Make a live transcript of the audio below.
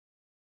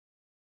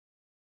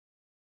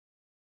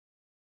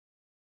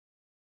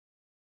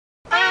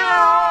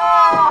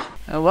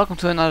Welcome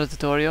to another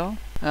tutorial.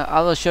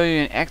 I will show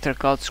you an actor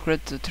called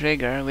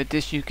scriptetrigger. With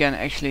this you can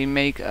actually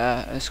make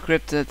a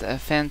scripted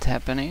event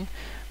happening,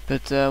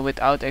 but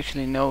without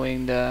actually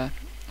knowing the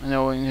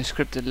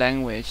scripted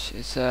language.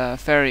 It's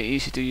very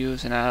easy to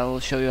use, and I will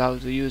show you how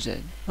to use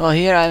it. Well,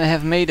 here I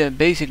have made a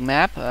basic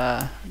map,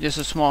 just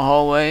a small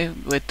hallway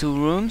with 2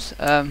 rooms.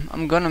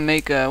 I'm gonna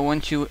make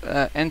once you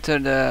enter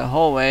the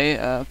hallway,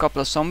 a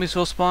couple of zombies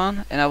will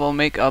spawn, and I will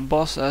make a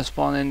boss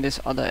spawn in this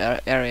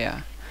other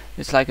area.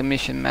 It's like a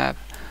mission map.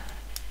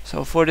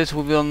 So for this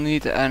we will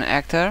need an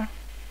actor.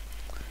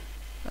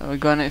 We're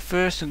gonna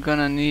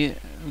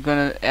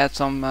add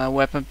some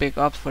weapon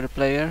pickups for the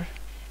player,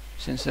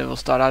 since they will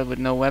start out with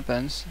no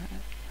weapons.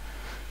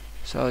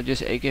 So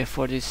just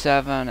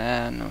AK-47,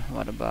 and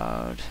what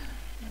about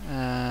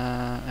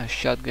a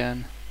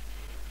shotgun?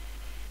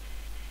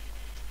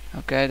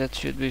 Okay, that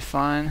should be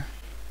fine.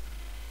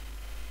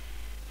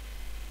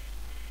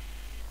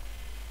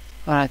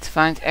 Alright,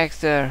 find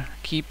actor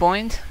key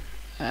point.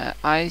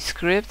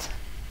 iScript,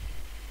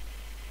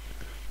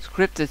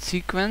 scripted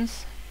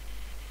sequence,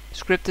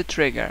 scripted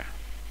trigger.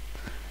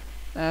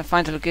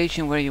 Find the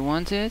location where you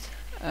want it.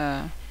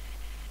 I'm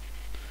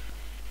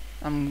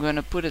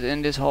gonna put it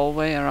in this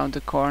hallway around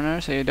the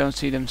corner so you don't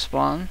see them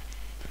spawn.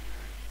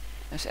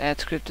 Let's add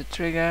scripted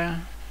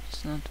trigger.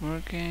 It's not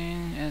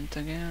working. Add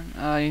again.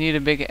 You need a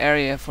big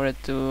area for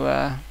it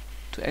to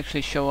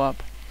actually show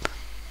up.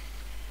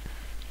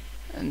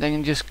 And then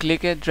you just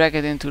click it, drag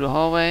it into the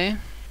hallway.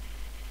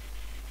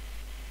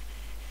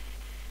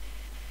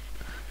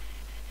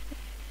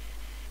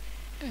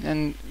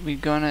 And we're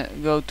gonna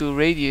go to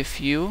radius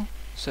view,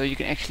 so you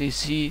can actually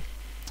see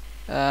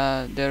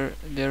the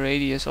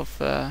radius of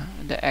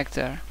the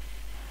actor.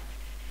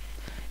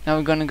 Now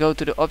we're gonna go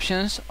to the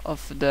options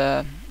of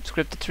the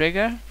scripted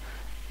trigger.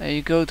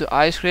 You go to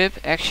iScript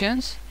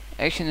actions.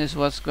 Action is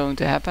what's going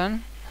to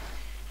happen.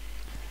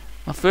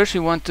 Well, first we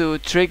want to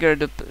trigger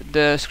the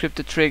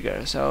scripted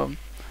trigger, so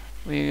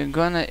we're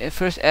gonna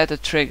first add a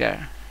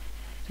trigger.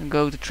 So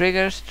go to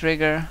triggers,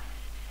 trigger.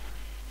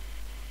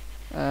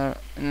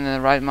 And the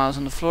right mouse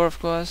on the floor, of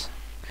course.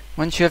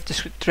 Once you have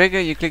the trigger,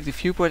 you click the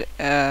viewport,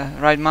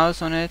 right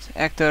mouse on it,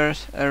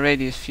 actors,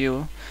 radius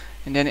view,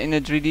 and then in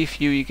the 3D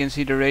view you can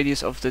see the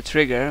radius of the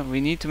trigger. We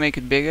need to make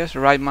it bigger, so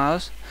right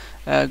mouse,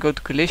 go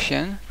to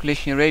collision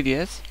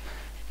radius,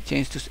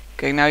 change to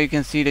okay. Now you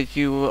can see that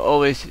you will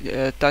always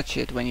touch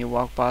it when you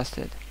walk past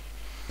it.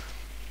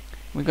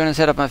 We're gonna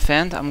set up an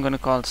event. I'm gonna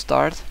call it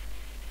start.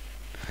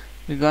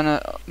 We're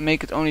gonna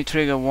make it only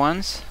trigger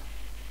once.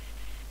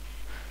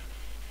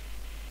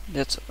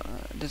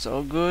 That's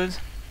all good.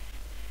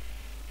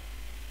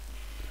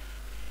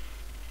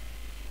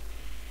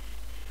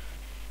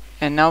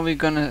 And now we're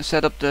gonna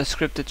set up the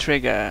scripted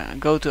trigger.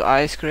 Go to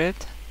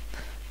iScript,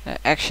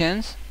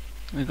 actions.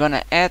 We're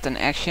gonna add an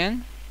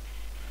action.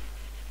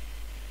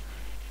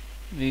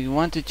 We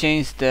want to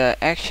change the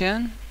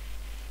action,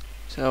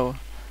 so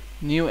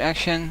new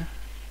action.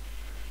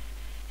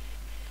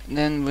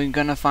 Then we're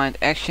gonna find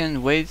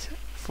action wait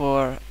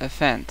for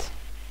event,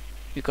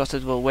 because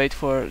it will wait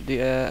for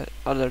the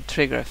other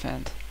trigger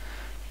event.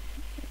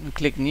 You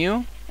click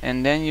new,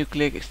 and then you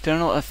click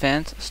external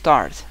event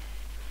start,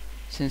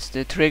 since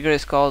the trigger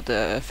is called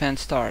event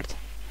start.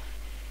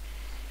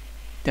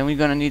 Then we're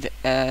gonna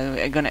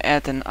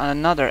add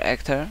another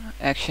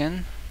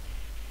action,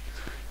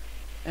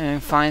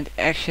 and find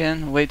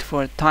action wait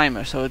for a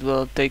timer, so it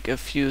will take a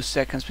few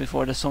seconds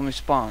before the zombie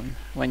spawn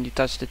when you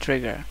touch the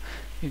trigger.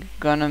 You're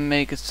gonna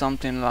make it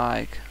something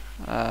like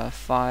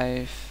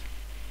 5.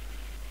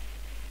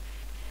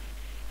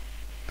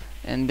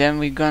 And then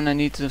we're gonna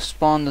need to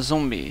spawn the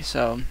zombie,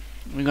 so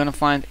we're gonna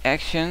find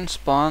action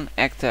spawn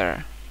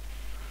actor.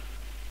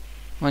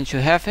 Once you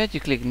have it, you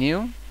click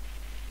new.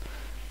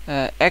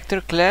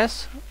 Actor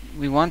class,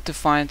 we want to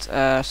find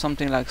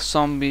something like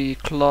zombie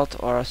clot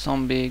or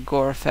zombie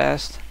gore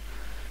fast.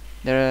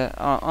 They're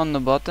on the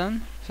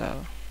bottom,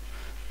 so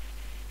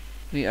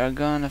we are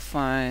gonna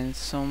find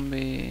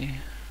zombie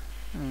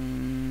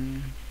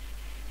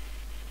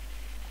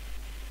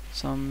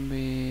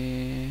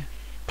zombie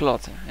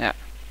clot. Yeah.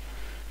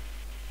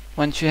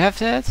 Once you have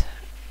that,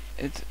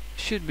 it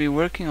should be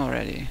working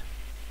already.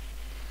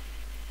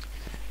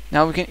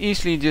 Now we can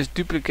easily just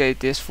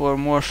duplicate this for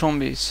more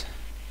zombies.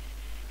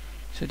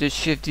 So just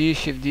Shift D,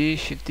 Shift D,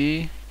 Shift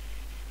D.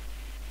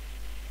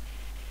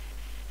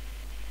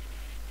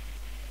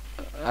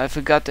 I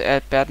forgot to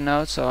add pad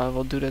notes, so I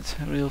will do that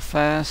real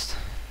fast.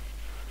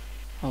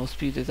 I will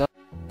speed it up.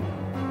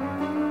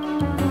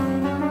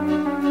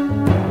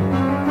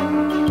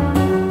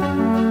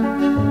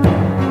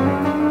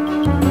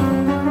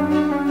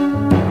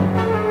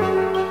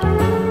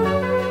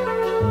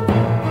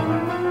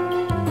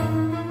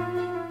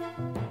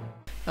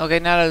 Okay,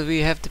 now that we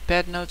have the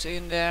pad notes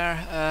in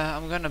there,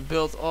 I'm gonna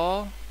build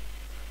all.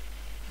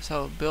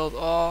 So build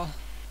all,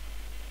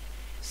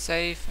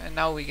 save, and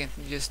now we can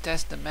just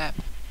test the map.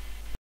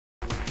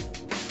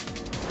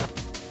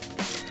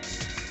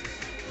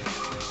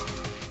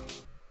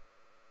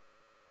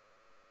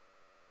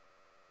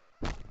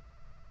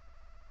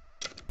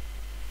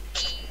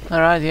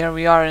 Alright, here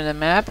we are in the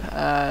map,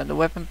 the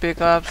weapon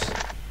pickups.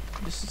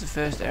 This is the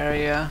first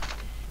area.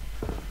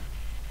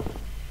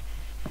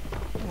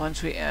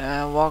 Once we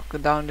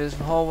walk down this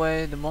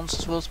hallway, the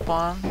monsters will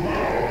spawn.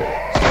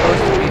 It's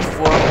supposed to be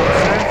 4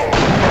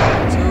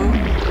 monsters. 2.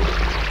 Need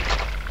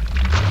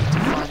to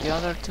find the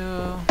other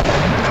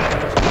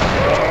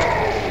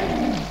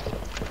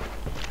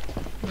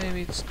 2.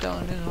 Maybe it's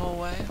down this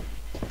hallway.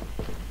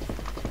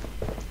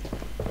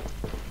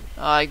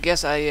 I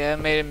guess I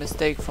made a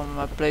mistake from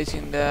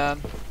placing the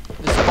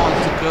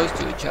spawns too close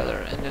to each other,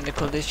 and then the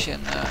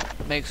collision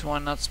makes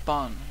one not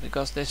spawn,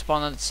 because they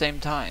spawn at the same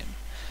time.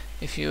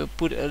 If you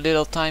put a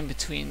little time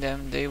between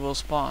them, they will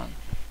spawn.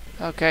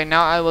 Okay,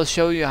 now I will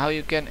show you how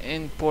you can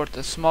import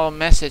a small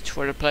message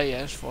for the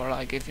players, for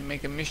like if you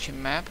make a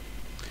mission map.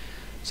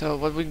 So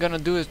what we're gonna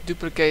do is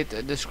duplicate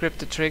the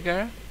scripted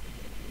trigger.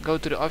 Go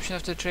to the option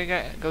of the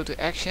trigger, go to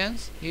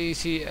actions. Here you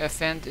see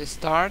event is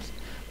start.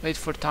 Wait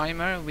for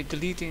timer. We're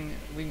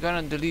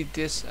gonna delete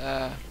this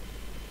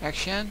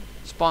action.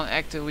 Spawn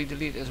actor we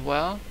delete as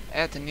well.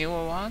 Add a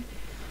newer one.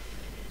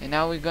 And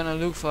now we're gonna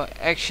look for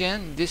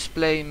action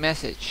display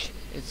message.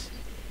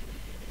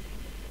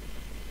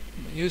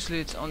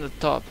 Usually it's on the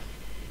top.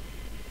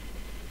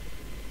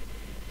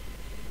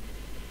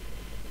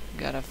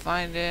 Gotta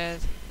find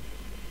it.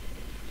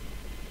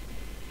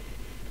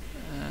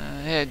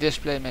 Here,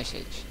 display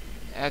message.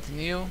 Add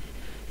new.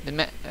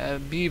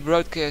 Be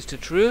broadcast to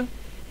true.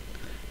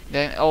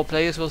 Then all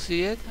players will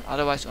see it.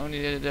 Otherwise,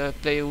 only the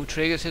player who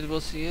triggers it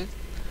will see it.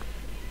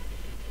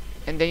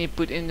 And then you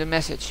put in the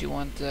message you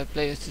want the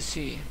players to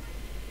see.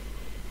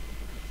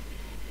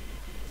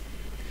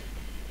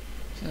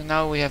 So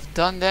now we have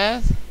done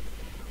that.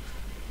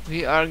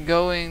 We are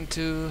going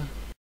to...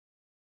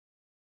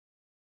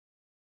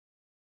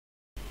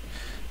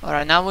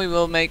 Alright, now we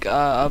will make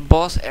a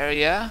boss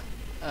area.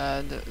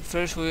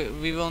 First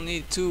we will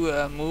need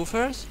 2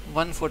 movers,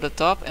 one for the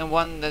top and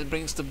one that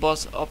brings the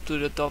boss up to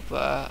the top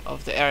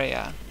of the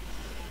area.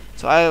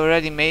 So I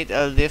already made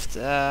a lift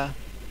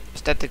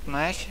static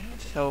mesh,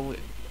 so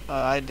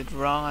I did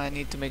wrong. I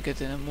need to make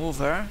it in a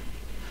mover.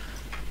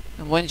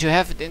 And once you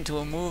have it into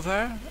a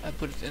mover, I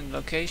put it in the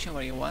location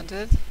where you want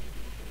it.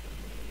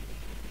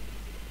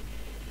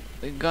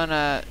 We're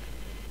gonna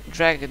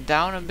drag it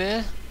down a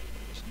bit,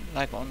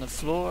 like on the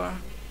floor.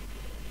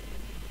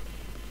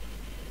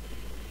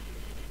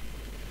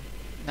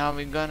 Now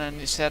we're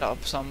gonna set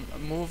up some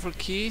mover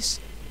keys.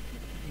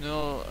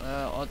 0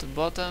 at the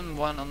bottom,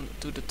 1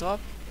 to the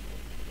top.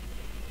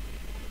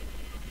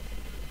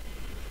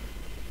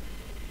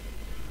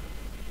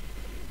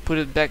 Put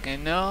it back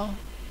in 0.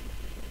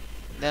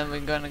 Then we're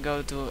gonna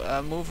go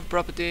to mover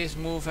properties,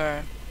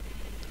 mover,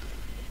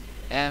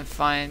 and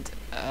find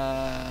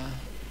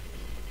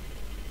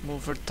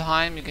mover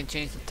time. You can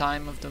change the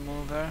time of the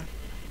mover.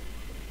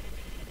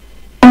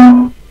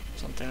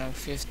 Something like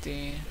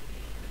 50.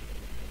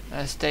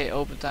 Stay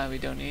open time, we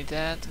don't need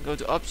that. Go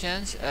to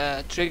options,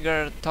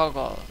 trigger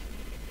toggle.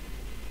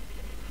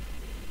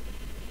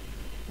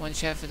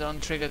 Once you have it on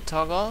trigger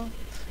toggle,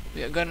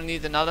 we are gonna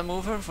need another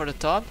mover for the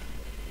top.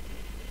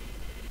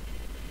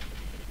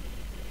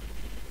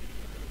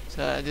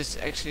 So this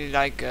is actually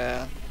like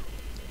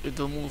it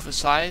will move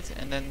aside,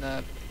 and then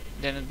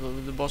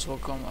the boss will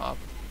come up.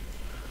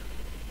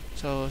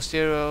 So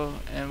 0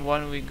 and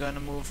 1, we're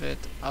gonna move it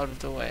out of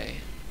the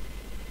way.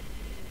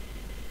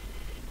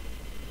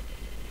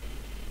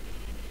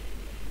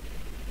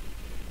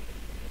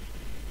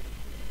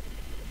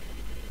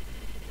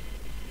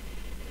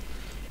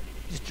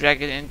 Just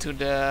drag it into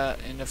the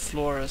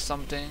floor or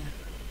something.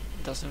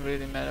 Doesn't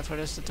really matter for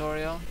this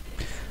tutorial.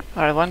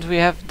 Alright, once we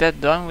have that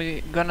done,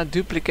 we're gonna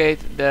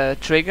duplicate the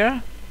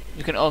trigger.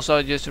 You can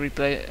also just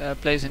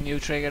place a new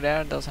trigger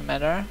there, doesn't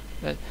matter.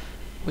 But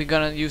we're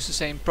gonna use the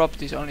same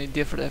properties, only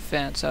different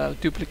events. So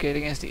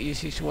duplicating is the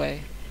easiest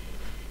way.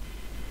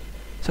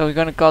 So we're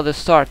gonna call this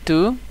start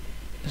 2.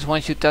 Because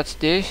once you touch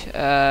this,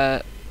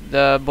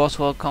 the boss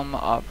will come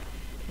up.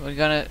 We're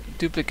gonna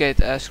duplicate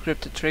a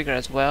scripted trigger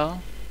as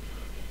well.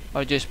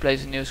 Or just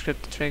place a new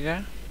scripted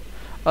trigger.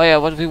 Oh yeah,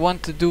 what we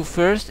want to do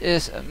first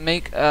is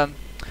make a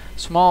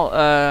small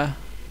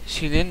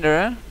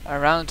cylinder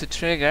around the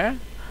trigger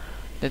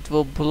that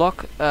will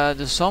block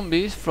the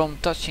zombies from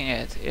touching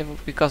it.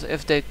 Because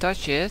if they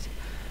touch it,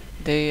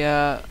 they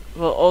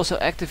will also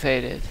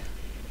activate it.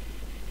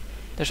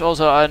 There's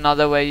also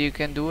another way you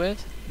can do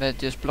it, but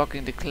just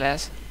blocking the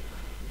class.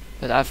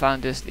 But I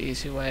found this the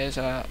easy way,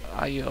 so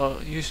I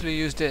usually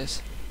use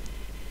this.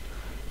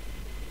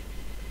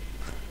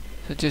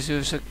 So just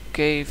use a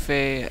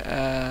KV,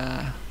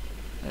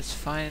 let's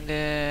find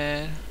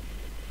it.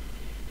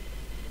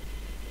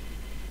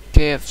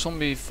 KF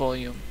zombie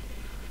volume.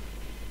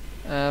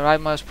 Right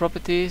mouse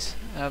properties,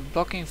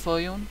 blocking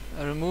volume,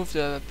 remove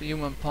the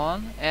human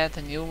pawn, add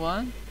a new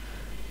one,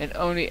 and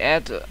only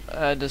add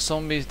the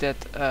zombies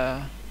that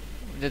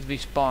we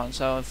spawn.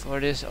 So for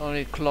this,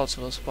 only clots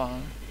will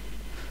spawn.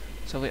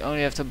 So we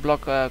only have to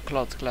block a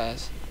clot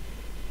class.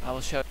 I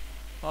will show you.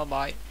 Bye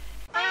bye.